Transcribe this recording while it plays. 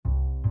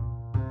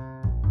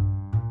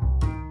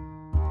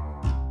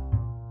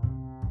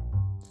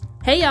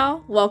Hey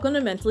y'all, welcome to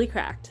Mentally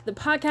Cracked, the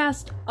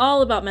podcast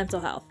all about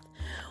mental health.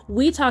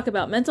 We talk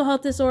about mental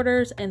health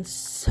disorders and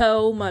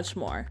so much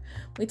more.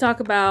 We talk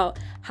about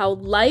how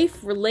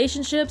life,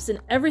 relationships, and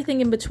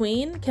everything in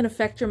between can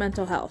affect your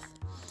mental health.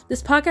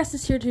 This podcast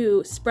is here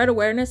to spread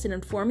awareness and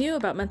inform you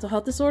about mental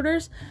health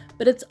disorders,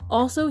 but it's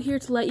also here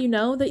to let you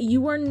know that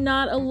you are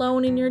not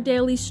alone in your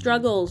daily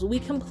struggles. We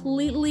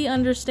completely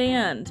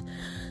understand.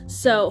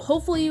 So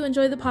hopefully you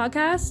enjoy the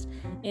podcast.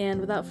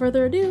 And without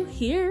further ado,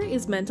 here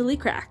is Mentally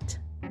Cracked.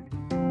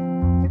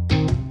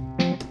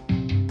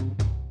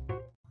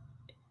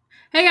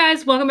 Hey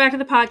guys, welcome back to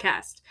the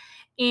podcast.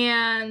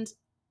 And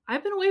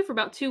I've been away for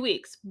about 2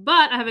 weeks,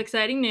 but I have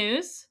exciting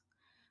news.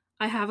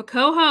 I have a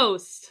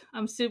co-host.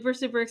 I'm super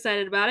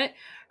excited about it.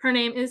 Her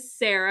name is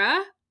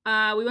Sarah.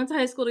 We went to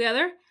high school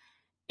together,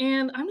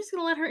 and I'm just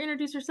going to let her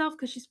introduce herself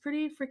because she's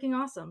pretty freaking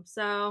awesome.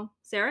 So,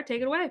 Sarah,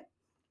 take it away.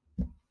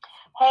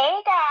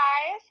 Hey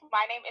guys,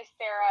 my name is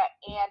Sarah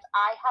and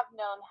I have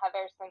known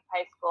Heather since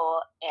high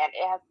school, and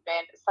it has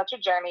been such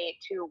a journey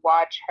to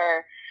watch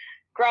her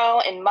grow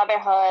in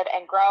motherhood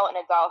and grow in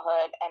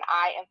adulthood, and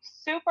I am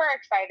super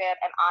excited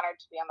and honored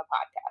to be on the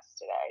podcast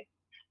today.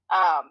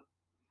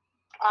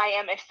 I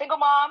am a single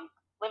mom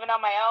living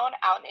on my own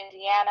out in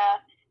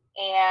Indiana,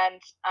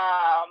 and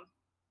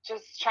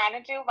just trying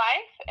to do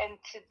life and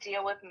to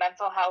deal with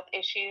mental health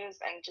issues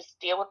and just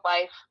deal with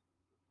life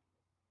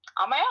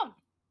on my own.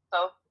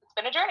 So it's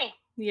been a journey.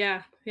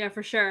 Yeah,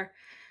 for sure.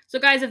 So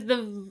guys, if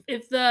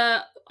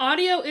the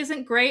audio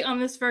isn't great on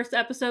this first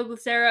episode with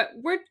Sarah,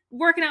 we're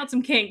working out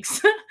some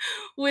kinks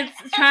with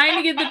trying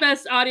to get the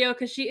best audio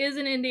because she is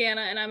in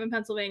Indiana and I'm in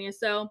Pennsylvania.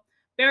 So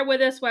bear with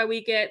us while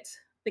we get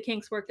the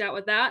kinks worked out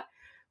with that.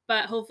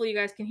 But hopefully you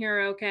guys can hear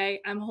her okay.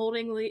 I'm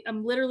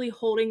literally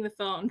holding the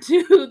phone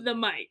to the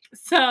mic.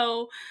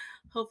 So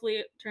hopefully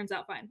it turns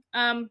out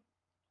fine.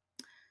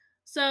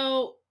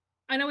 So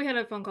I know we had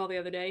a phone call the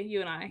other day,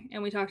 you and I,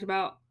 and we talked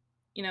about,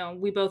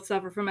 we both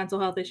suffer from mental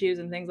health issues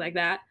and things like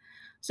that.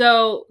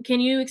 So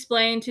can you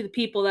explain to the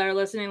people that are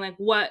listening, like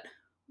what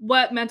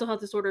mental health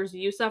disorders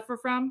you suffer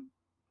from?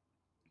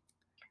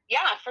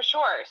 Yeah, for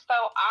sure. So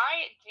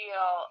I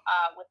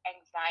deal with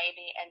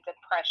anxiety and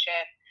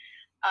depression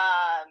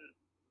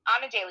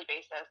on a daily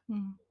basis.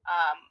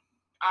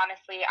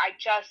 Honestly, I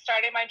just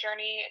started my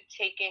journey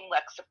taking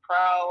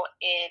Lexapro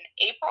in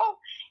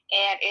April,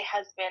 and it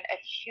has been a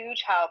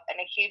huge help and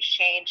a huge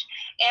change.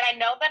 And I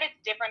know that it's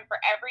different for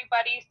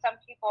everybody.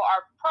 Some people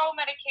are pro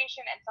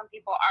medication and some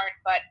people aren't.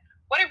 But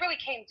what it really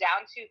came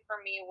down to for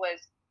me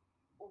was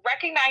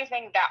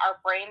recognizing that our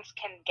brains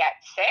can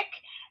get sick,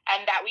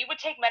 and that we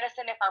would take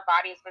medicine if our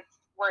bodies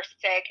were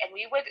sick, and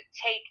we would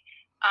take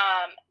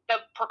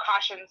the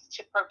precautions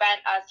to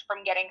prevent us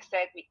from getting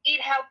sick. We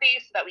eat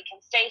healthy so that we can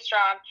stay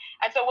strong.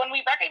 And so when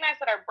we recognize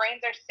that our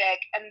brains are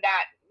sick and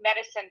that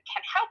medicine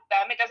can help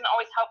them, it doesn't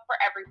always help for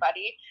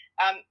everybody,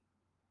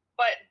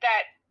 but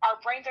that our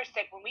brains are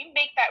sick, when we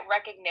make that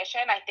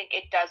recognition, I think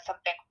it does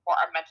something for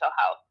our mental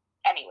health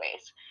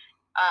anyways.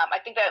 I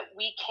think that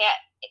we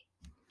can't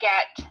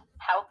get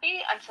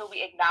healthy until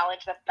we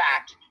acknowledge the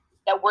fact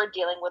that we're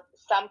dealing with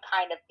some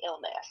kind of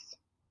illness.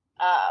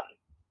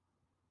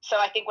 So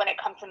I think when it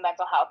comes to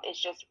mental health, it's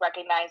just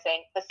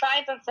recognizing the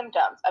signs and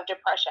symptoms of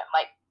depression.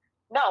 Like,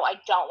 no, I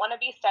don't want to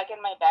be stuck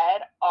in my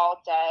bed all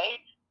day.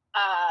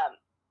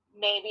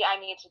 Maybe I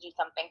need to do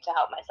something to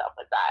help myself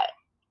with that.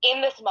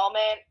 In this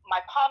moment, my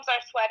palms are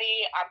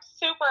sweaty. I'm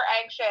super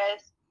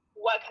anxious.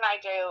 What can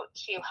I do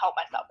to help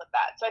myself with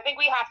that? So I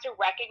think we have to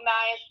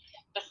recognize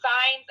the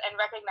signs and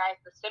recognize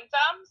the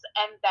symptoms,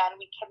 and then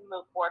we can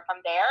move forward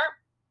from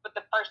there. But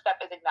the first step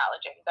is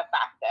acknowledging the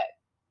fact that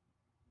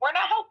we're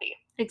not healthy.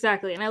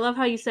 Exactly. And I love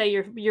how you say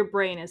your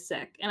brain is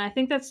sick. And I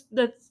think that's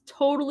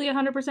totally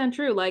 100%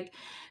 true. Like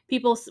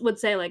people would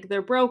say like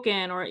they're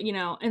broken, or,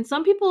 and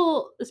some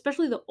people,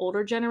 especially the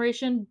older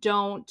generation,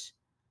 don't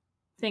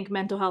think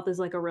mental health is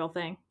like a real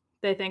thing.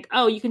 They think,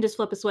 oh, you can just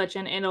flip a switch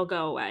and it'll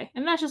go away.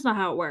 And that's just not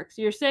how it works.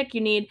 You're sick,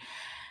 you need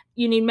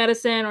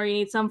medicine, or you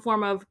need some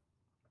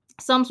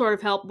sort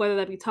of help, whether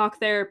that be talk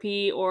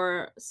therapy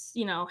or,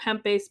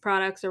 hemp-based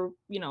products, or,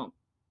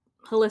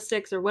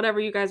 holistics, or whatever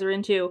you guys are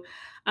into.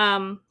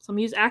 Some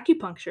use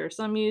acupuncture,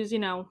 some use,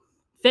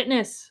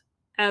 fitness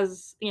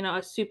as,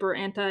 a super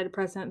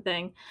antidepressant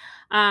thing.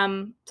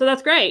 So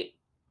that's great.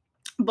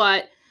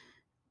 But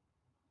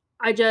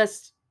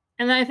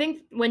and I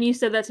think when you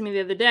said that to me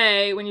the other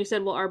day, when you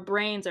said, well, our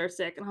brains are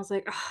sick, and I was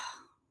like, oh,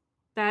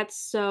 that's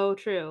so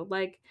true.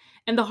 Like,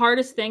 and the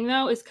hardest thing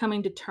though is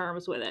coming to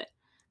terms with it.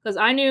 Because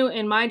I knew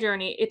in my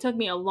journey, it took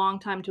me a long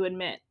time to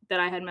admit that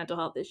I had mental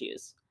health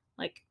issues.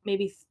 Like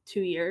maybe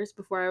 2 years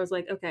before I was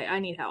like, okay, I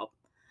need help.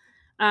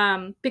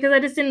 Because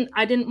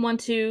I didn't want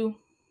to,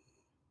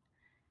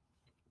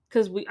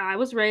 because I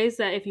was raised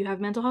that if you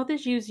have mental health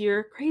issues,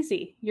 you're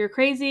crazy,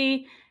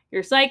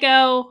 you're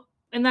psycho.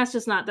 And that's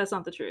not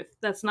the truth.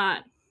 That's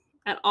not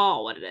at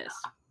all what it is.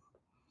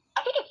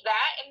 I think it's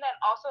that, and then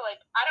also,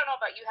 like, I don't know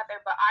about you, Heather,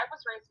 but I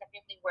was raised in a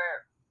family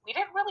where we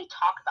didn't really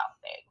talk about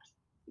things.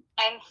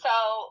 And so,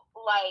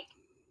 like,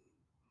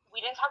 We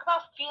didn't talk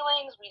about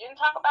feelings. We didn't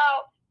talk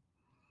about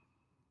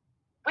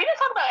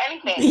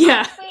anything.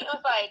 Yeah. Honestly, it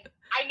was like,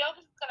 I know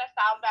this is going to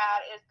sound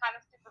bad. It's kind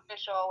of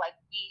superficial. Like,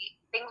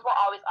 things were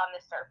always on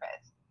the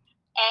surface.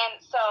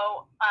 And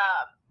so,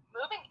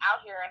 moving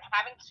out here and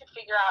having to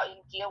figure out and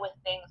deal with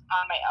things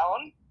on my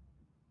own,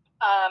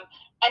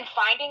 and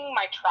finding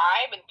my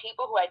tribe and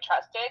people who I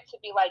trusted to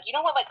be like, you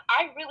know what, like,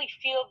 I really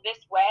feel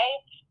this way,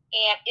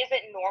 and is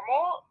it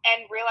normal?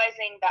 And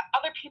realizing that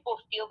other people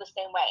feel the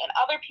same way, and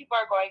other people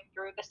are going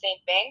through the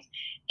same things.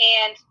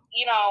 And,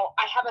 you know,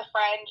 I have a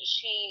friend,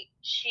 she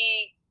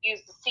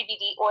used the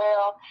CBD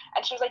oil,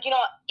 and she was like, you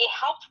know, it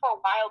helped for a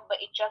while,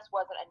 but it just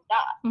wasn't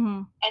enough.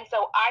 Mm-hmm. And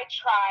so I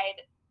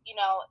tried, you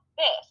know,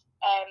 this,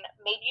 and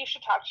maybe you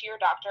should talk to your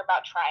doctor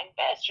about trying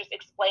this. Just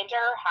explain to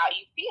her how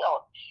you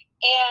feel.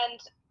 And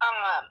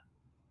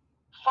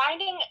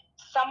finding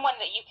someone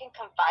that you can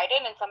confide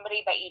in and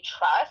somebody that you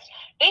trust.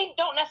 They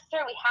don't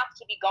necessarily have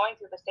to be going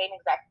through the same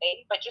exact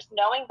thing, but just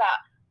knowing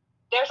that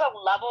there's a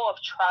level of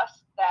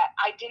trust that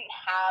I didn't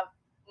have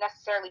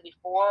necessarily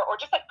before,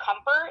 or just like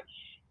comfort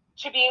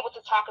to be able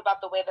to talk about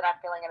the way that I'm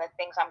feeling and the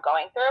things I'm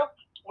going through.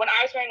 When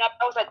I was growing up,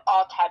 that was like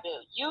all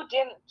taboo. You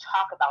didn't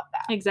talk about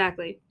that.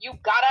 Exactly. You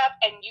got up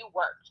and you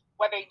worked.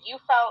 Whether you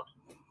felt,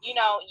 you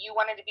know, you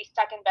wanted to be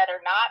stuck in bed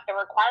or not, the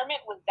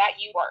requirement was that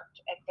you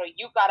worked. And so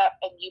you got up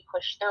and you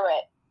pushed through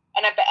it.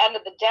 And at the end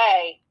of the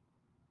day,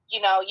 you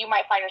know, you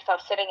might find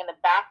yourself sitting in the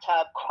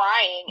bathtub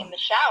crying in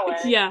the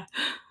shower. Yeah.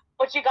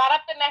 But you got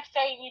up the next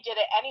day and you did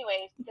it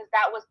anyways, because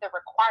that was the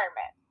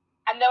requirement.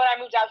 And then when I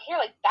moved out here,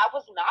 like, that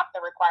was not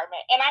the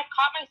requirement. And I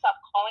caught myself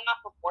calling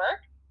off of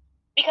work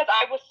because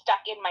I was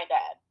stuck in my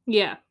bed.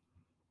 Yeah.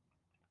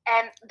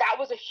 And that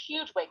was a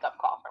huge wake-up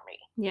call for me.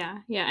 Yeah.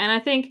 Yeah. And I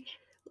think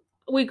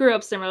we grew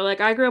up similar.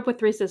 Like, I grew up with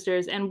 3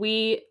 sisters, and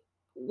we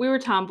were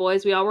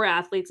tomboys. We all were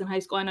athletes in high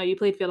school. I know you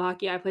played field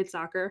hockey. I played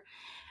soccer.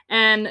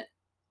 And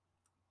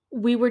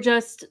we were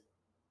just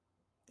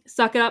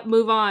suck it up,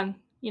 move on,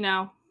 you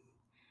know.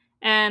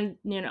 And,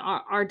 you know,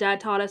 our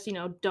dad taught us, you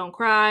know, don't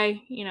cry,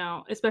 you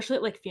know, especially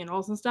at like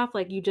funerals and stuff.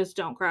 Like, you just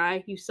don't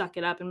cry. You suck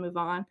it up and move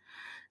on.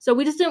 So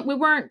we're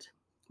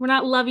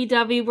not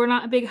lovey-dovey. We're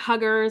not big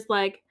huggers.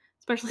 Like,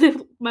 especially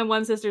my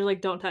one sister's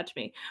like, don't touch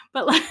me.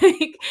 But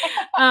like,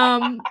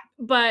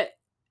 but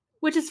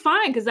which is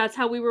fine because that's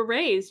how we were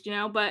raised, you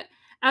know. But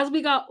as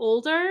we got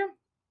older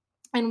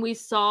and we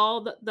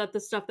saw that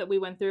the stuff that we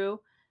went through,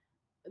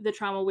 the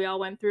trauma we all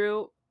went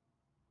through,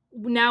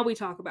 now we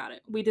talk about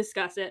it. We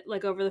discuss it,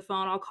 like, over the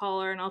phone. I'll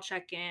call her and I'll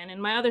check in.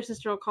 And my other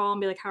sister will call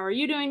and be like, how are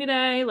you doing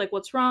today? Like,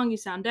 what's wrong? You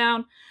sound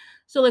down.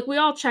 So, like, we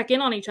all check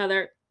in on each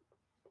other.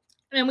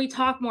 And we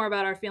talk more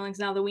about our feelings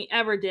now than we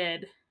ever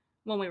did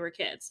when we were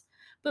kids.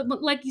 But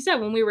like you said,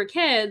 when we were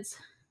kids,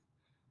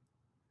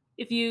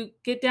 if you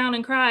get down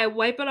and cry,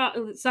 wipe it off,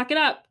 suck it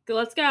up,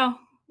 let's go.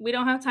 We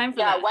don't have time for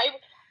that.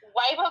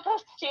 Wipe up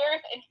those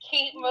tears and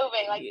keep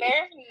moving. Like,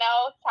 there's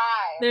no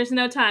time. There's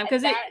no time.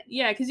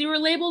 Because you were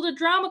labeled a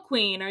drama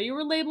queen, or you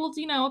were labeled,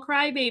 you know, a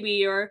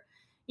crybaby, or,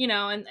 you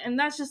know, and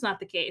that's just not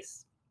the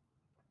case.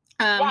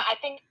 Yeah, I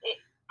think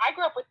I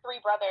grew up with 3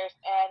 brothers,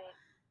 and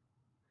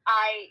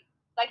I,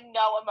 like,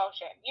 no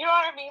emotion. You know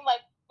what I mean?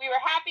 Like, we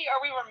were happy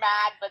or we were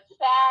mad, but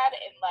sad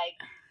and, like,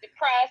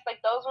 depressed. Like,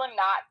 those were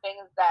not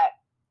things that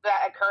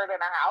occurred in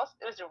our house.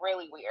 It was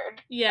really weird.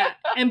 Yeah.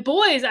 And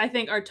boys, I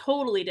think, are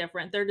totally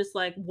different. They're just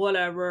like,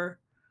 whatever.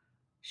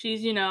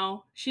 She's, you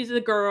know, she's a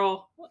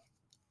girl.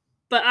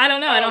 But I don't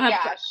know. I don't have.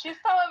 Yeah, she's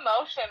so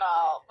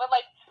emotional. But,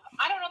 like,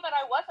 I don't know that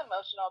I was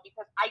emotional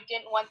because I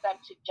didn't want them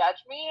to judge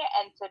me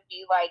and to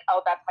be like,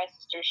 oh, that's my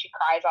sister. She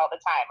cries all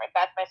the time. Or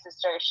that's my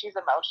sister. She's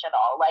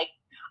emotional. Like,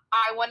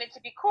 I wanted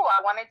to be cool.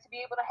 I wanted to be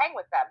able to hang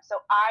with them.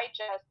 So I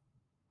just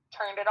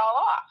turned it all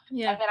off.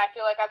 Yeah. And then I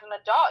feel like as an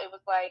adult, it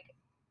was like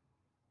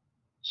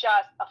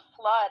just a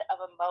flood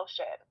of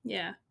emotion.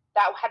 Yeah.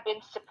 That had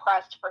been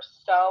suppressed for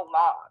so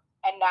long.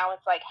 And now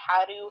it's like,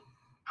 how do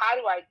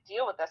I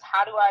deal with this?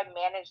 How do I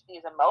manage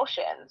these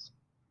emotions?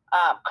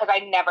 Because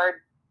I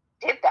never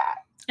did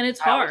that. And it's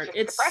hard.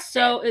 It's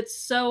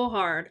so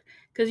hard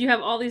because you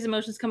have all these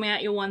emotions coming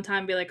at you one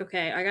time. Be like,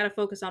 okay, I got to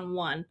focus on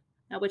one.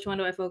 Now, which one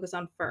do I focus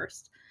on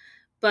first?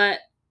 But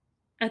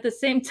at the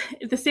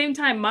same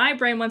time, my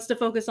brain wants to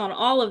focus on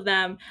all of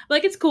them.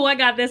 Like, it's cool. I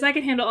got this. I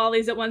can handle all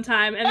these at one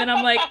time. And then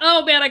I'm like,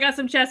 oh man, I got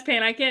some chest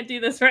pain. I can't do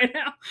this right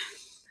now.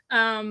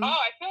 I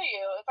feel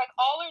you. It's like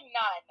all or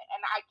none,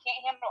 and I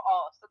can't handle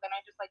all. So then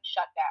I just, like,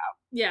 shut down.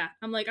 Yeah,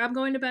 I'm like, I'm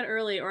going to bed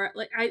early, or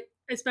like,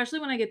 especially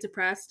when I get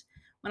depressed.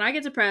 When I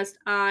get depressed,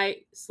 I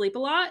sleep a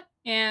lot,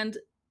 and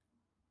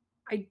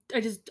I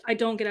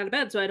don't get out of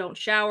bed, so I don't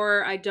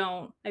shower. I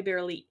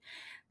barely eat.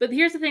 But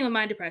here's the thing with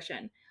my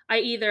depression: I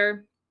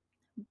either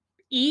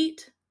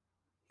eat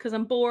because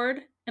I'm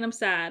bored and I'm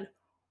sad,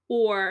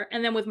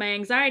 and then with my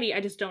anxiety,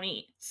 I just don't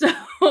eat. So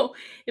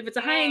if it's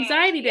a high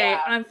anxiety day,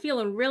 I'm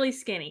feeling really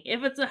skinny.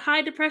 If it's a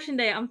high depression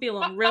day, I'm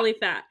feeling really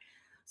fat.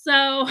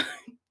 So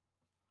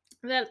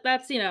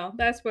that's, you know,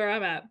 that's where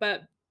I'm at.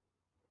 But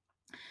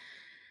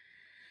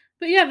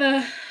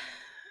yeah,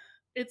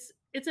 it's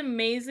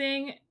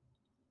amazing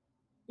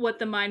what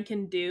the mind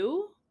can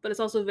do, but it's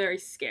also very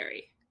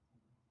scary.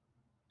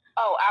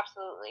 Oh,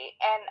 absolutely.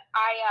 And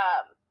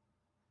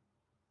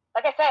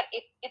like I said,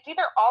 it's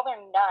either all or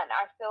none.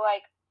 I feel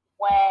like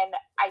when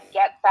I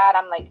get sad,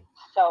 I'm like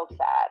so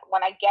sad.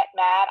 When I get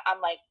mad,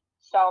 I'm like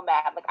so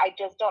mad. Like I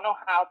just don't know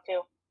how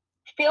to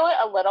feel it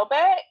a little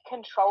bit,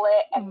 control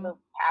it, and move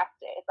past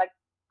it. It's like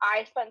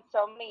I spent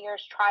so many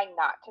years trying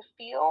not to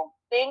feel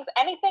things,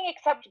 anything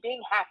except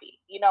being happy.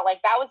 You know,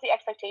 like that was the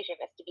expectation,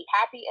 is to be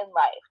happy in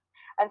life.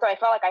 And so I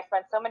felt like I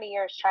spent so many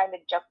years trying to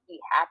just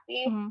be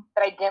happy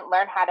that I didn't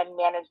learn how to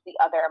manage the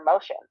other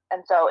emotions.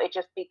 And so it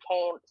just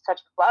became such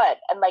a flood.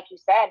 And like you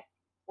said,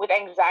 with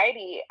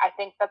anxiety, I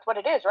think that's what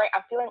it is, right?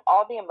 I'm feeling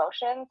all the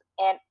emotions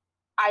and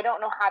I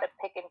don't know how to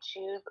pick and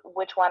choose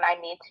which one I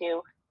need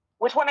to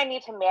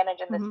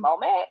manage in this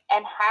moment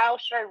and how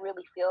should I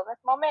really feel in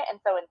this moment. And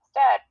so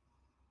instead,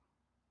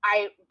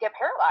 I get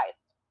paralyzed.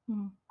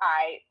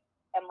 I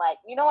am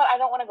like, you know what? I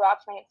don't want to go out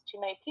tonight. It's too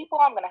many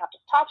people. I'm going to have to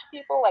talk to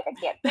people. Like, I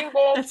can't do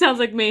this. That sounds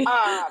like me.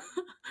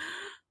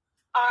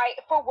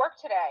 For work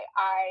today,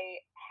 I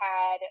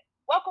had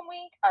welcome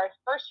week. Our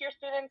first year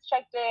students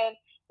checked in.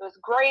 It was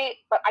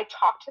great, but I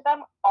talked to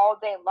them all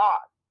day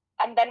long.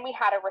 And then we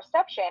had a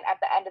reception at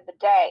the end of the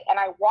day.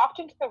 And I walked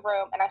into the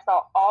room and I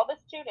saw all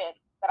the students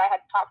that I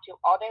had talked to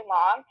all day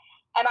long.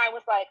 And I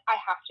was like, I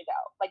have to go.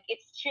 Like,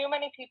 it's too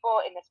many people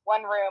in this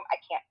one room. I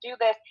can't do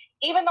this.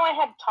 Even though I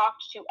had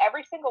talked to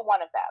every single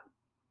one of them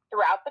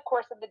throughout the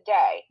course of the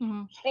day,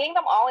 seeing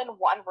them all in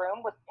one room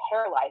was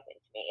paralyzing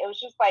to me. It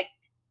was just like,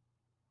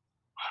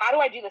 how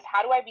do I do this?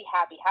 How do I be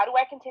happy? How do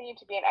I continue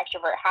to be an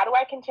extrovert? How do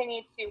I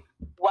continue to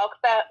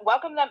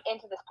welcome them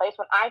into this place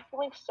when I'm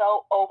feeling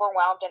so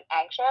overwhelmed and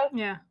anxious?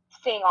 Yeah.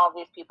 Seeing all of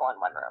these people in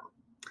one room.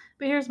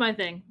 But here's my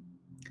thing.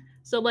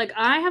 So, like,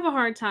 I have a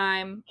hard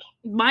time.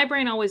 My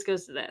brain always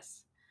goes to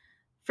this.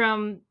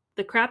 From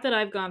the crap that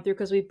I've gone through,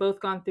 because we've both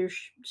gone through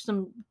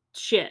some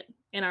shit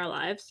in our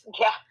lives.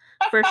 Yeah.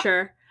 For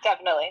sure.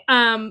 Definitely.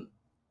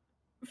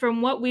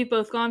 From what we've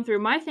both gone through,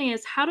 my thing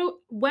is, how do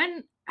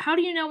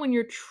you know when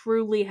you're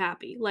truly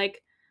happy?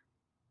 Like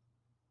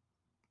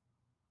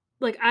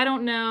I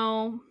don't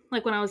know.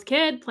 Like, when I was a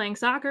kid playing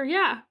soccer,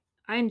 yeah,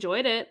 I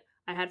enjoyed it.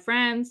 I had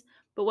friends,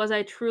 but was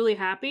I truly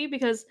happy?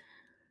 Because,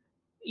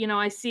 you know,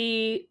 I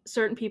see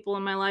certain people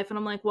in my life and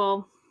I'm like,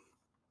 well,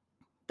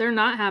 they're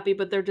not happy,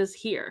 but they're just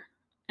here.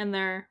 And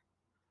they're,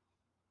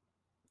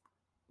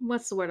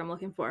 what's the word I'm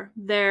looking for?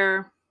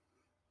 They're,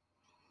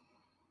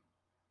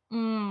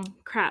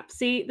 crap.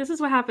 See, this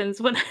is what happens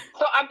when.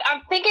 So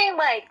I'm thinking,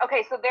 like,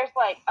 okay, so there's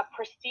like a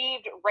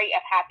perceived rate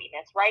of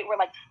happiness, right? Where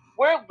like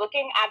we're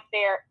looking at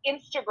their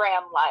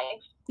Instagram life,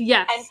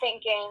 yes, and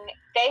thinking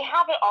they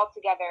have it all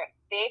together.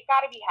 They've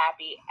got to be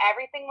happy.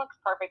 Everything looks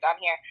perfect on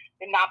here.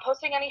 They're not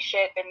posting any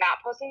shit. They're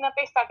not posting that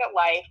they suck at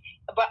life.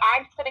 But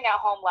I'm sitting at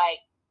home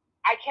like,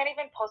 I can't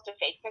even post a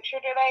fake picture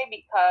today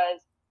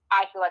because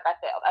I feel like I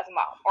failed as a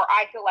mom, or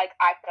I feel like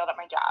I failed at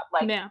my job.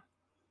 Like, yeah.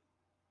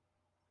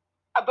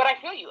 But I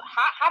feel you.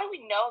 How do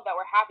we know that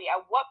we're happy?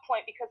 At what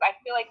point? Because I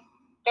feel like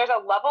there's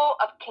a level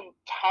of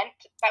content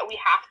that we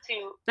have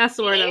to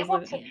be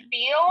able to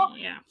feel,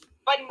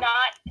 but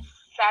not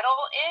settle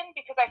in.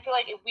 Because I feel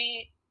like if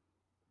we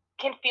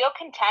can feel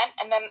content,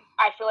 and then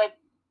I feel like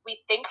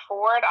we think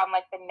forward on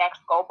like the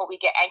next goal, but we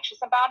get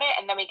anxious about it,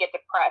 and then we get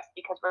depressed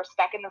because we're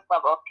stuck in this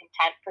level of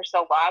content for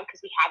so long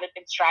because we haven't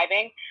been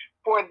striving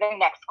for the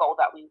next goal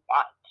that we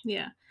want.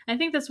 Yeah,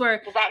 I think that's where.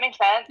 Does that make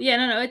sense? Yeah,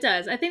 no, it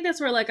does. I think that's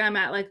where like I'm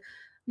at. Like,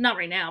 not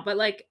right now, but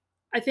like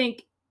I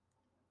think,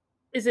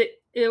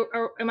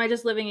 or am I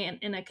just living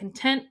in a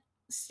content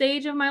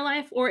stage of my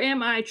life, or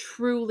am I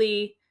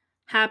truly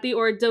happy,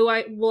 or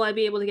will I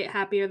be able to get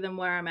happier than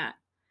where I'm at?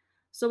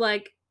 So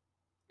like,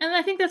 and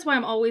I think that's why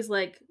I'm always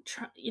like,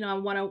 I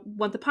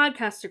want the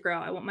podcast to grow.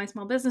 I want my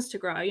small business to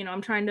grow. You know,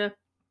 I'm trying to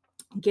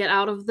get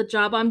out of the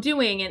job I'm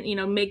doing and, you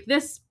know, make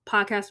this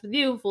podcast with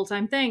you a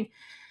full-time thing.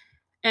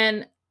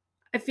 And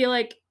I feel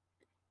like,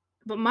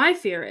 but my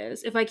fear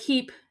is if I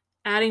keep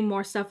adding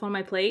more stuff on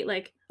my plate,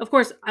 like, of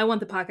course, I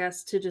want the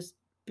podcast to just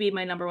be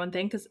my number one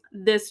thing because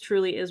this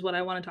truly is what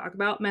I want to talk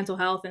about, mental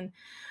health, and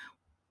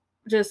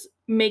just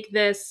make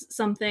this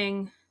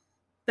something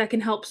that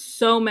can help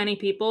so many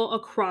people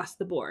across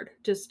the board,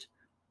 just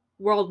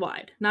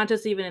worldwide, not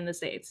just even in the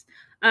States.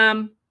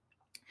 But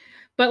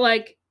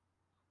like,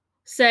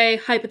 say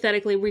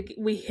hypothetically,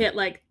 we hit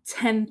like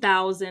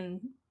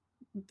 10,000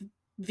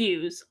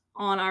 views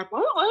on our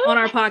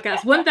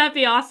podcast. Wouldn't that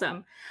be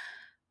awesome?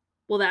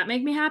 Will that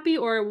make me happy,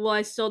 or will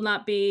I still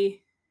not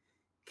be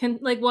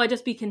will I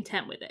just be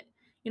content with it?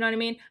 You know what I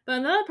mean? But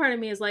another part of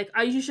me is like,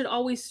 you should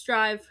always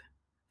strive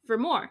for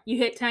more. You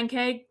hit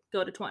 10K,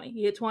 go to 20.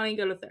 You hit 20,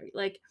 go to 30.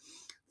 Like,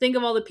 think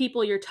of all the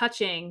people you're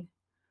touching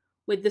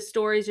with the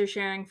stories you're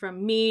sharing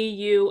from me,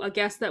 you, a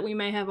guest that we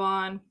may have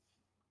on,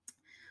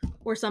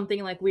 or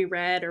something like we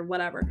read or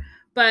whatever.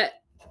 But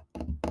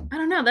I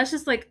don't know. That's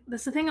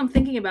the thing I'm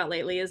thinking about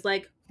lately is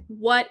like,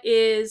 what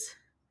is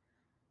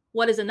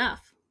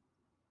enough?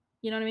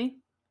 You know what I mean?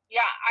 Yeah,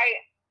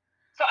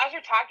 So as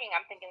you're talking,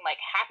 I'm thinking like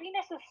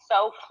happiness is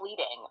so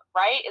fleeting,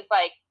 right? It's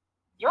like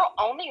you're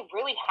only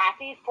really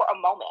happy for a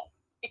moment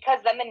because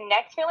then the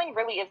next feeling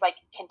really is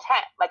like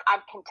content. Like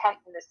I'm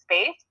content in this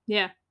space.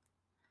 Yeah.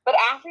 But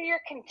after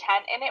you're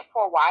content in it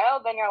for a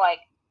while, then you're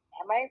like,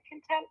 am I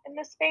content in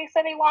this space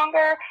any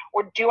longer?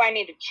 Or do I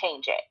need to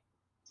change it?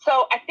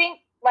 So I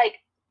think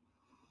like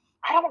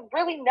I don't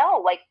really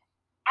know. Like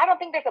I don't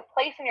think there's a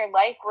place in your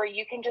life where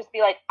you can just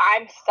be like,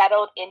 I'm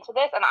settled into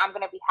this and I'm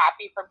going to be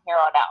happy from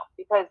here on out.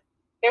 Because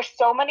there's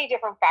so many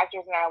different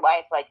factors in our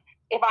life. Like,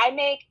 if I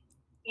make,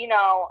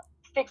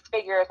 6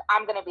 figures,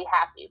 I'm going to be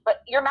happy.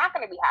 But you're not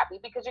going to be happy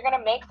because you're going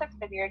to make 6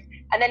 figures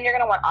and then you're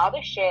going to want all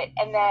this shit.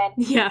 And then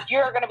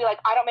you're going to be like,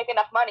 I don't make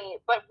enough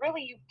money. But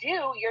really, you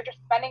do. You're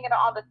just spending it on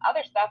all this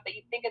other stuff that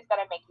you think is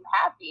going to make you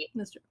happy.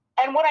 That's true.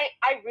 And what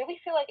I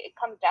really feel like it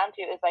comes down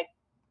to is like,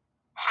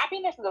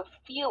 happiness is a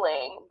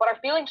feeling, but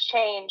our feelings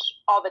change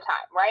all the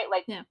time, right?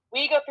 Like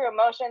we go through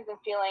emotions and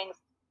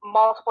feelings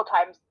multiple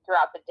times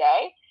throughout the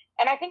day.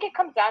 And I think it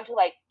comes down to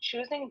like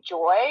choosing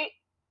joy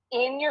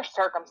in your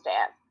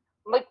circumstance.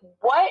 Like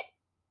what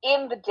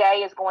in the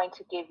day is going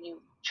to give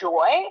you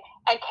joy?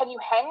 And can you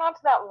hang on to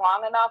that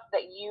long enough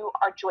that you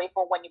are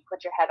joyful when you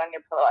put your head on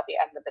your pillow at the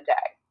end of the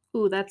day?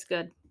 Ooh, that's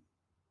good.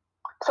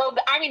 So,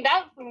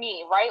 that's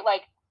me, right?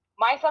 Like,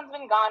 my son's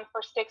been gone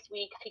for 6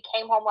 weeks. He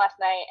came home last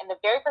night, and the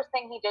very first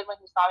thing he did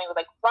when he saw me was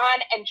like run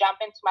and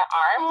jump into my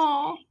arms.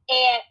 Aww.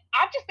 And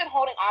I've just been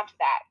holding on to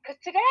that because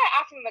today I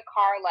asked him in the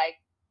car, like,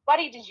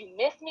 buddy, did you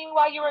miss me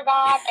while you were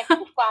gone? And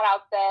he flat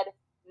out said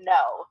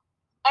no.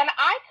 And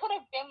I could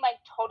have been like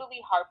totally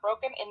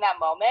heartbroken in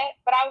that moment,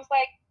 but I was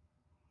like,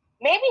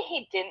 maybe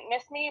he didn't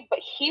miss me,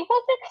 but he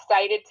was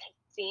excited to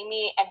see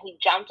me and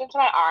he jumped into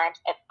my arms,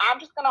 and I'm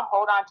just gonna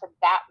hold on to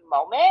that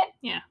moment.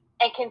 Yeah.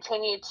 And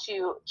continue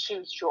to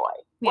choose joy,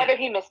 whether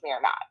he missed me or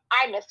not.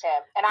 I missed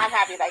him, and I'm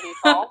happy that he's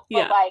home.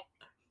 But, like,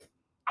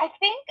 I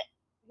think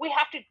we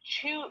have to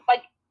choose,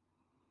 like,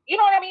 you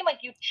know what I mean?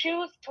 Like, you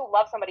choose to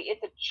love somebody.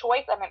 It's a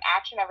choice and an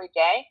action every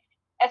day.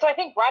 And so I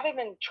think rather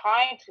than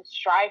trying to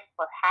strive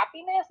for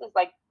happiness is,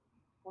 like,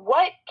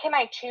 what can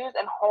I choose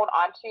and hold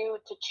on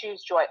to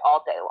choose joy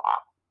all day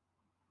long?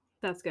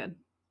 That's good.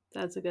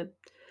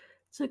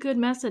 It's a good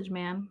message,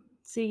 man.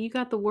 See, you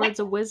got the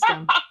words of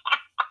wisdom.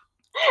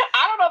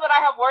 I don't know that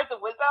I have words of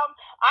wisdom.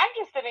 I'm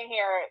just sitting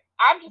here.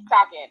 I'm just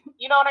talking.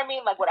 You know what I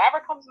mean? Like whatever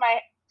comes to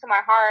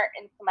my heart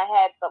and to my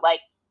head. But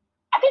like,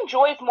 I think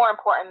joy is more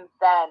important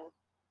than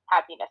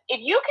happiness. If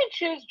you can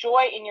choose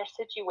joy in your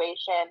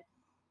situation,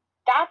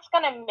 that's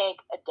gonna make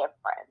a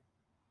difference.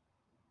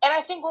 And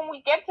I think when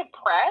we get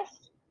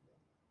depressed,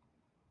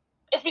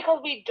 it's because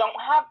we don't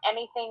have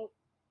anything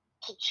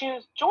to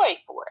choose joy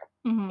for.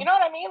 Mm-hmm. You know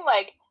what I mean?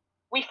 Like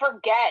we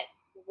forget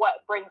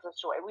what brings us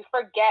joy. We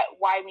forget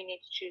why we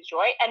need to choose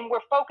joy, and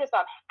we're focused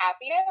on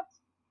happiness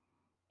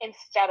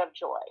instead of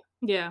joy.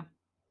 Yeah,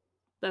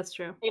 that's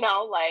true. You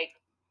know, like,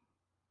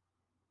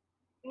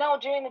 no,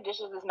 doing the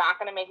dishes is not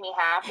going to make me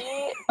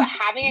happy, but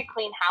having a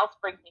clean house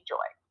brings me joy.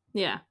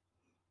 Yeah.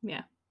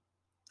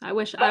 I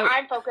wish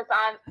I'm focused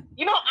on,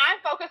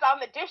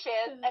 the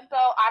dishes, and so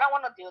I don't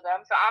want to do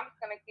them, so I'm just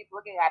going to keep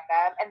looking at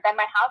them, and then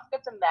my house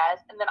gets a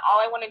mess, and then all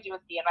I want to do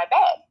is be in my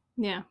bed.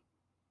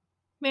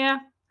 Yeah.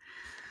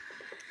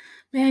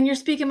 Man, you're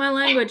speaking my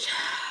language.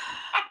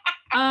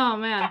 Oh,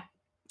 man.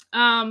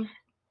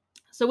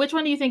 So which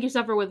one do you think you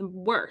suffer with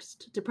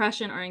worst,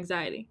 depression or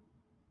anxiety?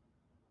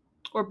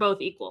 Or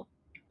both equal?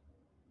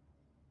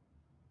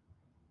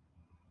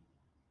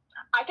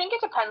 I think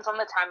it depends on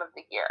the time of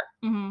the year.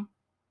 Mm-hmm.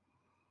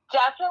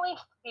 Definitely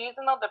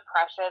seasonal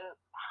depression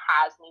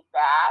has me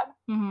bad.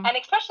 Mm-hmm. And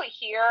especially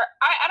here,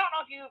 I don't know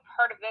if you've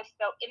heard of this,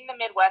 so in the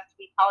Midwest,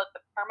 we call it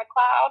the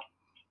permacloud.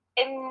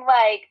 In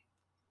like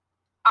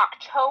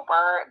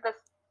October, this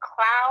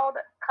cloud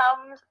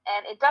comes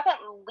and it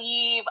doesn't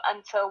leave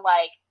until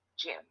like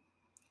June.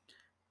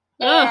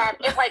 And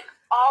it's like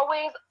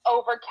always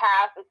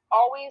overcast, it's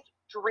always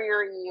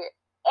dreary.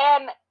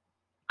 And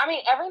I mean,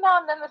 every now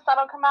and then the sun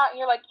will come out and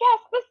you're like, yes,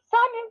 the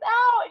sun is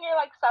out. And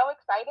you're like so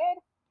excited.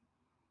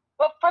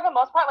 But for the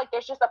most part, like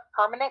there's just a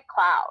permanent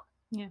cloud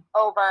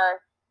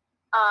over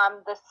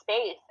the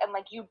space. And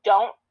like you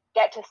don't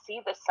get to see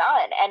the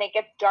sun, and it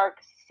gets dark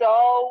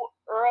so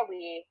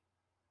early.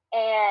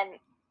 And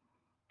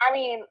I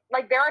mean,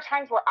 like there are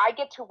times where I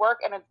get to work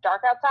and it's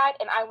dark outside,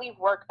 and I leave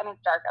work and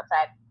it's dark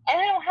outside, and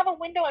I don't have a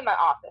window in my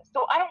office,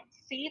 so I don't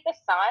see the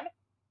sun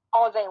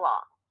all day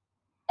long,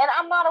 and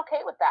I'm not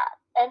okay with that.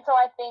 And so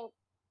I think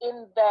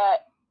in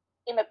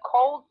the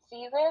cold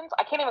seasons,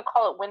 I can't even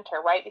call it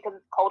winter, right? Because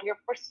it's cold here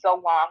for so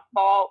long,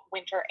 fall,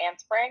 winter, and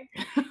spring.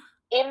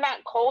 In that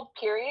cold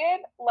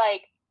period,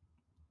 like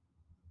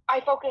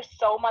I focus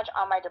so much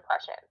on my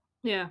depression.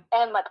 Yeah.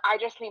 And like I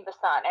just need the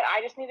sun, and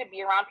I just need to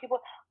be around people.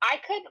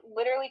 I could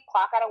literally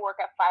clock out of work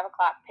at 5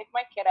 o'clock, pick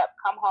my kid up,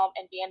 come home,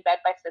 and be in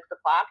bed by 6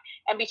 o'clock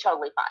and be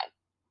totally fine.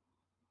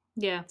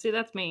 Yeah, see,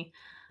 that's me.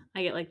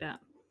 I get like that.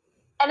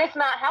 And it's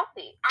not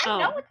healthy. I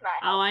know it's not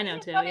healthy. Oh, I know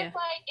too. But yeah. It's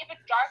like if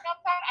it's dark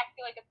outside, I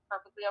feel like it's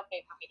perfectly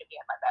okay for me to be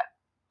in my bed.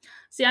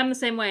 See, I'm the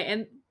same way.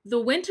 And the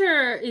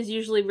winter is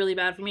usually really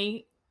bad for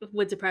me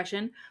with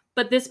depression.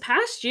 But this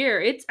past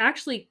year, it's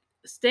actually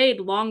stayed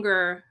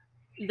longer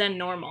than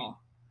normal.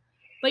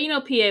 But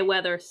PA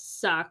weather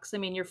sucks. I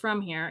mean, you're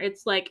from here.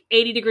 It's like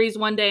 80 degrees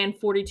one day and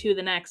 42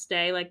 the next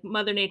day. Like,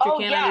 Mother Nature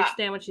can't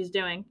understand what she's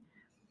doing.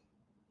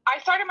 I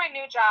started my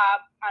new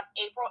job on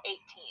April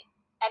 18th,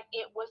 and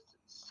it was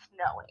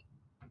snowing.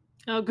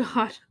 Oh,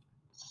 God.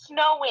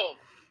 Snowing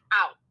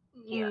out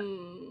here.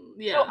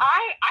 Yeah. So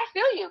I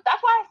feel you.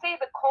 That's why I say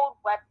the cold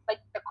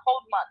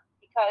months,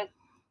 because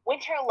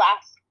winter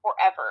lasts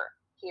forever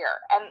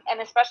here. And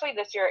especially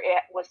this year,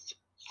 it was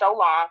so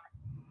long.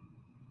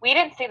 We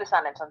didn't see the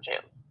sun until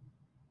June.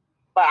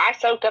 But I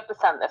soaked up the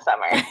sun this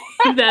summer.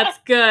 That's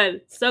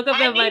good. Soak up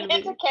that vitamin D. I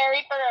needed to carry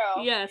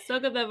through. Yeah,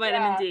 soak up that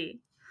vitamin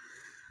D.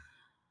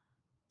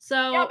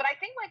 So yeah, but I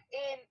think like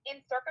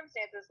in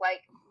circumstances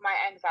like my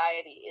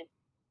anxiety is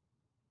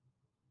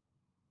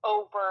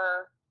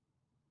overpowering.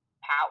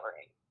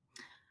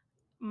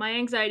 My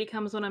anxiety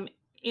comes when I'm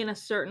in a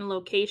certain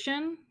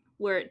location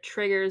where it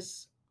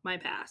triggers my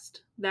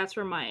past. That's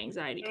where my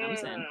anxiety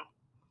comes in.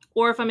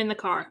 Or if I'm in the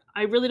car.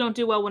 I really don't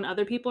do well when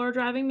other people are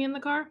driving me in the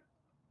car.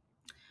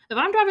 If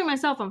I'm driving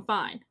myself, I'm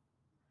fine.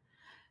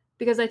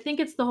 Because I think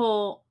it's the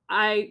whole,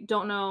 I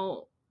don't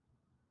know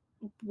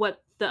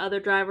what the other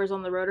drivers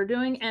on the road are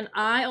doing. And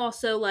I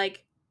also,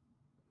 like,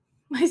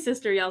 my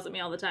sister yells at me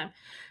all the time.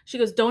 She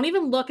goes, don't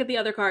even look at the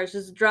other cars.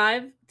 Just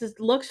drive. Just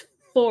look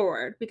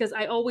forward. Because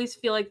I always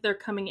feel like they're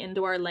coming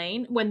into our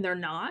lane when they're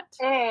not.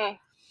 Okay.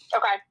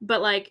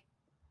 But, like,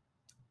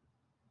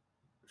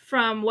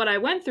 from what I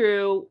went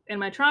through in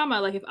my trauma,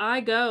 like, if I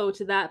go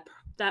to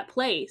that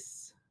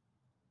place,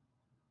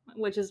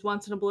 which is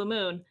once in a blue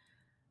moon,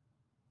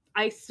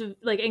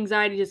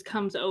 anxiety just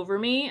comes over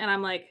me, and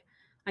I'm like,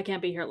 I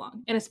can't be here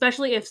long. And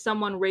especially if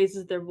someone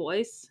raises their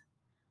voice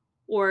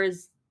or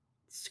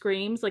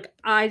screams, like,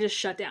 I just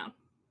shut down.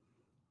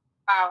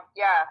 Wow,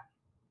 yeah.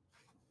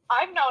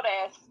 I've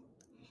noticed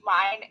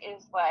mine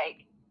is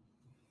like,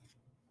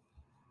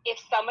 if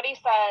somebody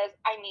says,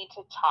 I need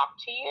to talk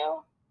to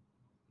you,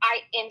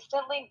 I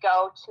instantly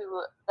go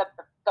to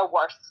the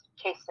worst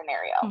case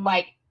scenario. Mm-hmm.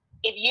 Like,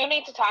 if you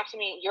need to talk to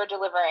me, you're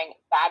delivering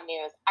bad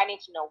news. I need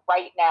to know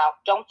right now.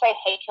 Don't say,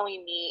 hey, can we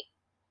meet,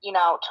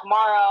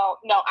 tomorrow?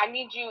 No, I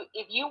need you.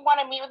 If you want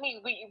to meet with me,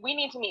 we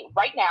need to meet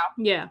right now.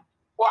 Yeah.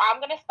 Or I'm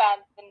going to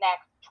spend the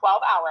next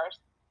 12 hours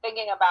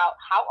thinking about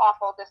how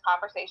awful this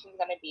conversation is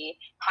going to be.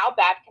 How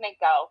bad can it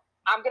go?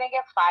 I'm going to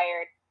get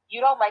fired. You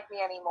don't like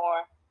me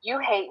anymore. You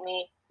hate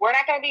me. We're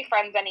not going to be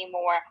friends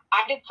anymore.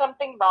 I did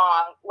something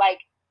wrong. Like,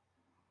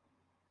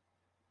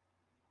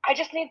 I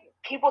just need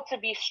people to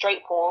be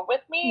straightforward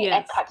with me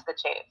and cut to the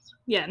chase.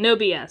 Yeah, no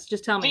BS.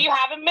 Just tell me. Do you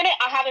have a minute?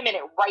 I have a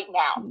minute right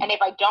now. And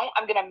if I don't,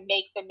 I'm going to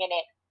make the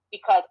minute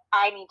because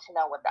I need to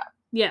know what's up.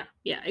 Yeah,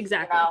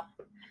 exactly.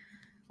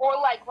 Or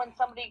like when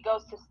somebody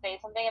goes to say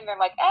something and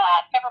they're like,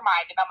 never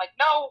mind. And I'm like,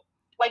 no,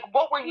 like,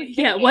 what were you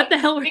thinking? Yeah, what the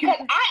hell were you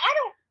thinking? Because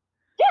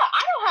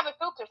I don't have a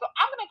filter. So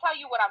I'm going to tell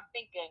you what I'm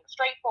thinking,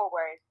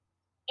 straightforward.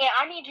 And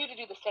I need you to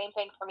do the same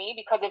thing for me,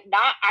 because if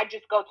not, I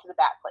just go to the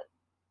bad place.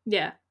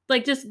 Yeah.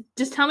 Like, just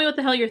tell me what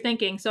the hell you're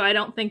thinking so I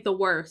don't think the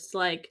worst.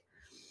 Like,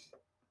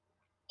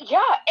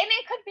 yeah. And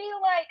it could be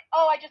like,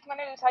 oh, I just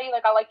wanted to tell you,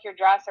 like, I like your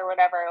dress or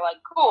whatever.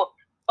 Like, cool.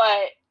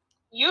 But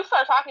you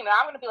start talking and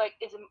I'm going to be like,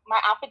 my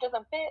outfit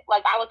doesn't fit?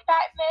 Like, I look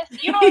fat in this?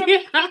 You know what I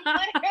mean?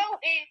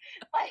 Literally,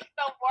 like,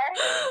 the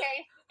worst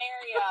case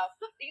scenario.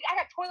 I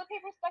got toilet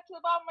paper stuck to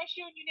the bottom of my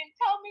shoe and you didn't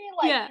tell me?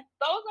 Like,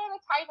 those are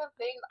the type of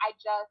things I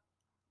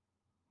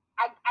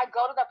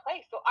go to that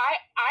place. So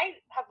I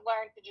have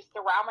learned to just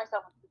surround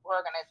myself with people who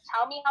are going to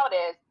tell me how it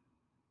is,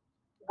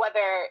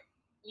 whether,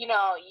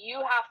 you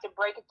have to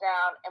break it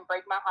down and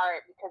break my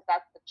heart because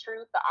that's the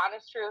truth, the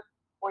honest truth,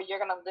 or you're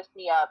going to lift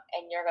me up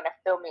and you're going to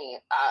fill me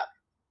up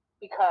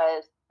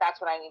because that's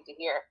what I need to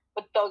hear.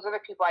 But those are the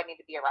people I need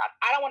to be around.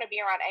 I don't want to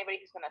be around anybody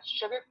who's going to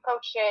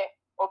sugarcoat shit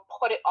or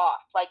put it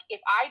off. Like,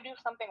 if I do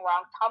something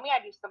wrong, tell me I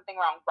do something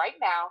wrong right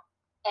now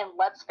and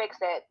let's fix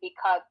it,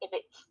 because if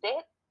it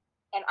sits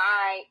and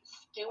I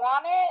stew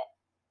on it,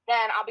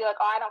 then I'll be like,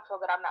 oh, I don't feel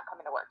good. I'm not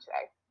coming to work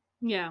today.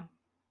 Yeah,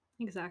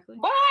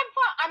 exactly. But I'm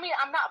fine. I mean,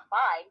 I'm not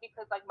fine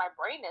because, like, my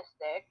brain is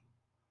sick.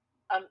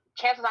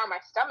 Chances are my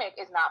stomach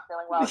is not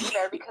feeling well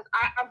either because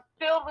I'm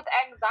filled with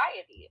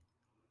anxiety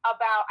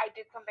about I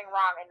did something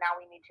wrong and now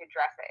we need to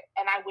address it.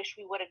 And I wish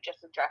we would have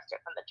just addressed it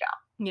from the jump.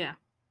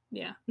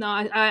 Yeah. No,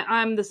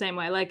 I'm the same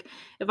way. Like,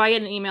 if I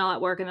get an email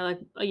at work and they're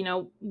like,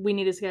 we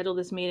need to schedule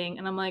this meeting,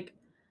 and I'm like,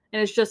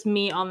 and it's just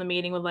me on the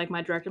meeting with, like,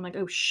 my director. I'm like,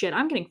 oh, shit,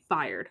 I'm getting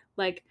fired.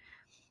 Like,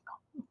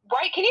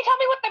 right? Can you tell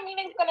me what the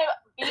meeting's going to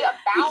be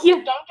about? Yeah.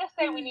 Don't just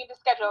say we need to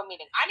schedule a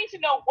meeting. I need to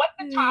know what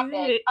the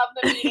topic of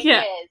the meeting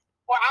is,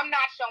 or I'm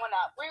not showing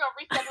up. We're going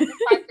to reschedule this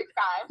 5-6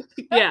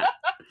 times. Yeah.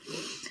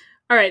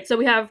 All right,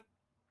 so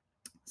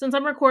since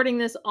I'm recording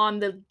this on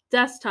the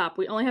desktop,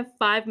 we only have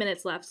 5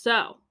 minutes left.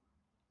 So,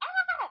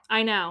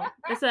 I know.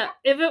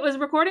 If it was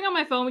recording on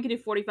my phone, we could do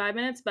 45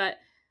 minutes, but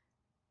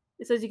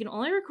it says you can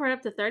only record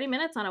up to 30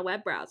 minutes on a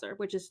web browser,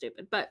 which is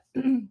stupid. But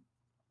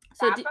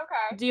So That's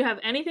okay. do you have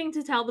anything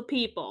to tell the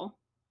people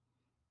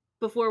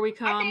before we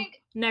come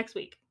next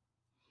week?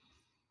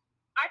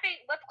 I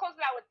think let's close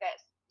it out with this.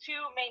 Two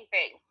main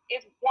things.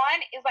 One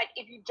is like,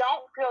 if you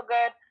don't feel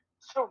good,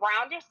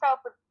 surround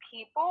yourself with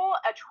people,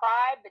 a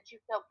tribe that you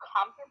feel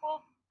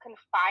comfortable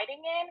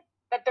confiding in,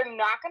 that they're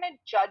not going to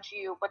judge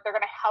you, but they're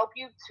going to help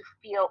you to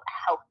feel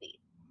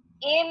healthy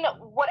in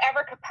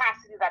whatever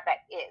capacity that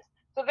is.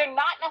 So they're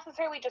not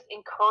necessarily just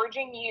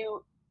encouraging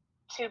you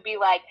to be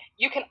like,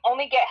 you can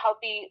only get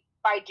healthy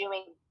by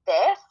doing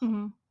this,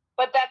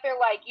 but that they're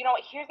like, you know,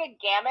 here's a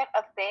gamut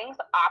of things,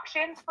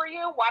 options for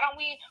you. Why don't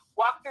we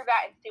walk through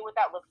that and see what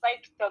that looks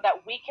like so that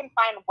we can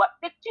find what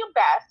fits you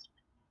best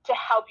to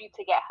help you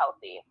to get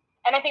healthy.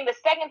 And I think the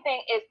second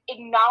thing is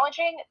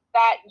acknowledging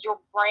that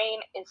your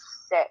brain is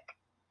sick.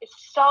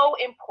 It's so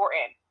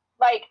important.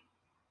 Like,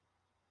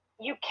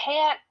 you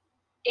can't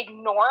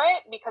ignore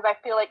it because I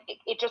feel like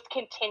it just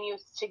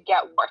continues to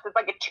get worse. It's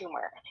like a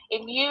tumor.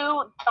 If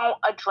you don't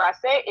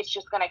address it, it's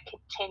just going to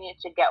continue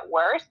to get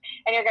worse,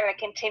 and you're going to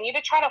continue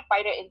to try to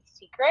fight it in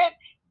secret.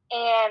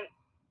 And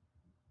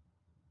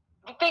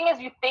the thing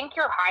is, you think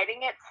you're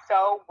hiding it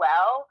so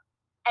well,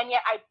 and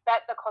yet I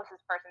bet the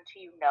closest person to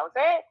you knows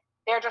it.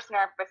 They're just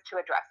nervous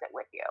to address it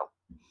with you.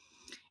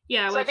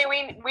 Yeah. So I think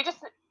we need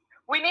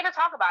to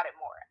talk about it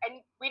more,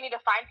 and we need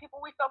to find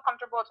people we feel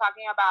comfortable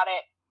talking about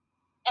it,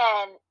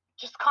 and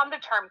just come to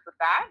terms with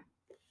that,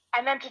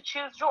 and then to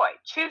choose joy.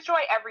 Choose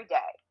joy every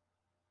day.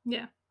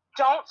 Yeah.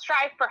 Don't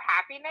strive for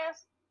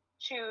happiness.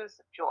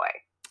 Choose joy.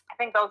 I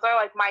think those are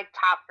like my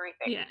top three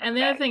things. Yeah, and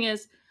the other thing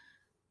is,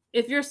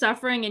 if you're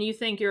suffering and you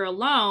think you're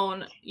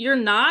alone, you're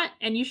not,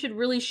 and you should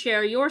really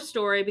share your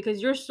story,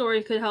 because your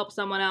story could help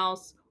someone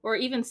else or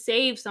even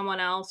save someone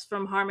else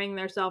from harming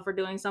themselves or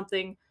doing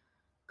something,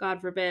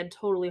 God forbid,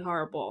 totally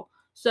horrible.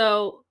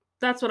 So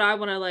that's what I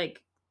want to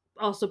like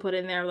also put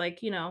in there.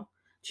 Like, you know,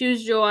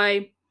 choose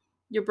joy.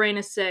 Your brain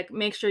is sick.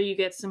 Make sure you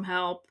get some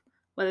help,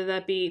 whether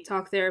that be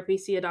talk therapy,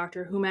 see a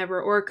doctor, whomever,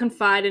 or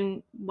confide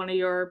in one of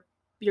your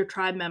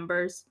tribe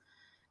members,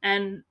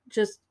 and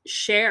just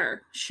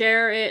share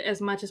it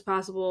as much as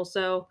possible.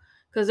 So,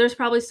 because there's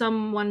probably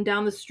someone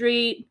down the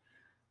street,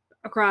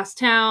 across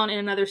town, in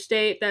another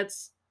state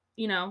that's,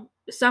 you know,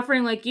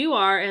 suffering like you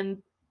are,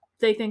 and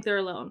they think they're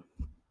alone.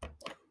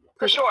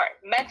 For sure.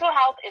 Mental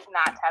health is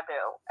not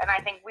taboo. And I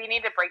think we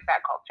need to break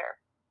that culture.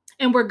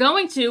 And we're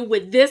going to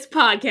with this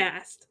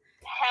podcast.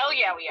 Hell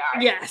yeah, we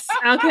are. Yes.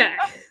 Okay.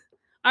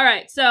 All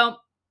right. So,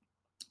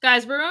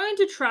 guys, we're going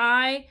to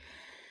try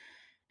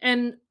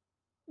and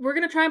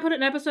put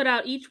an episode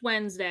out each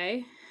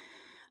Wednesday.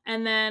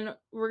 And then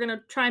we're going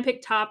to try and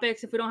pick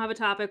topics. If we don't have a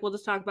topic, we'll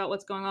just talk about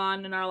what's going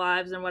on in our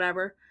lives and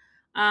whatever.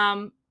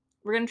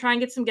 We're going to try and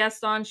get some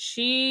guests on.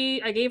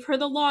 I gave her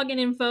the login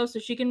info so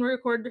she can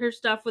record her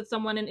stuff with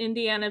someone in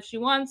Indiana if she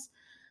wants.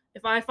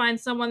 If I find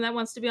someone that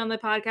wants to be on the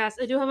podcast,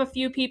 I do have a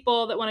few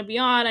people that want to be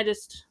on.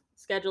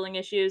 Scheduling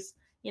issues,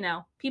 you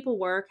know, people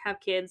work, have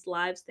kids,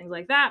 lives, things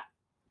like that.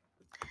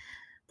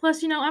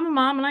 Plus, you know, I'm a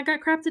mom and I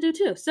got crap to do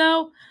too.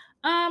 So,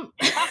 so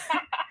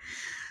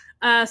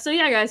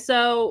yeah, guys.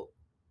 So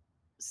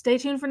stay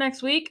tuned for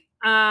next week.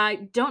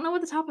 I don't know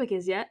what the topic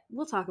is yet.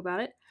 We'll talk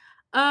about it.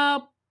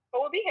 But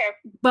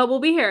we'll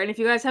be here. And if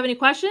you guys have any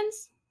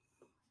questions,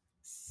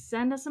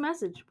 send us a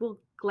message. We'll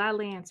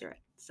gladly answer it.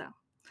 So,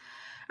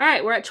 all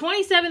right, we're at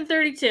 27,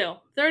 32,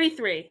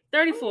 33,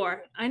 34. Ooh.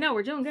 I know,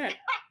 we're doing good.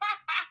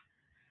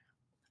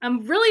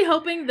 I'm really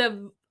hoping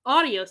the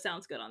audio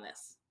sounds good on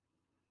this.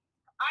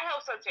 I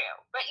hope so too.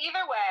 But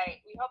either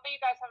way, we hope that you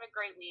guys have a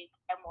great week,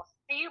 and we'll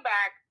see you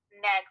back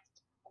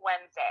next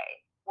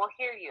Wednesday. We'll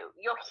hear you.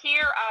 You'll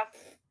hear us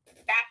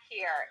back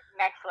here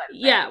next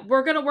Wednesday. Yeah,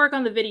 we're going to work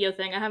on the video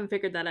thing. I haven't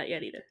figured that out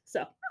yet either.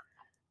 So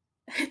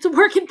it's a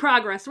work in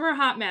progress. We're a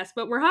hot mess,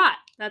 but we're hot.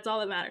 That's all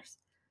that matters.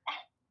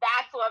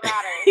 That's what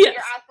matters. Yes.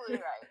 You're absolutely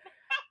right.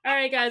 All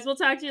right, guys. We'll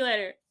talk to you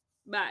later.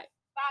 Bye.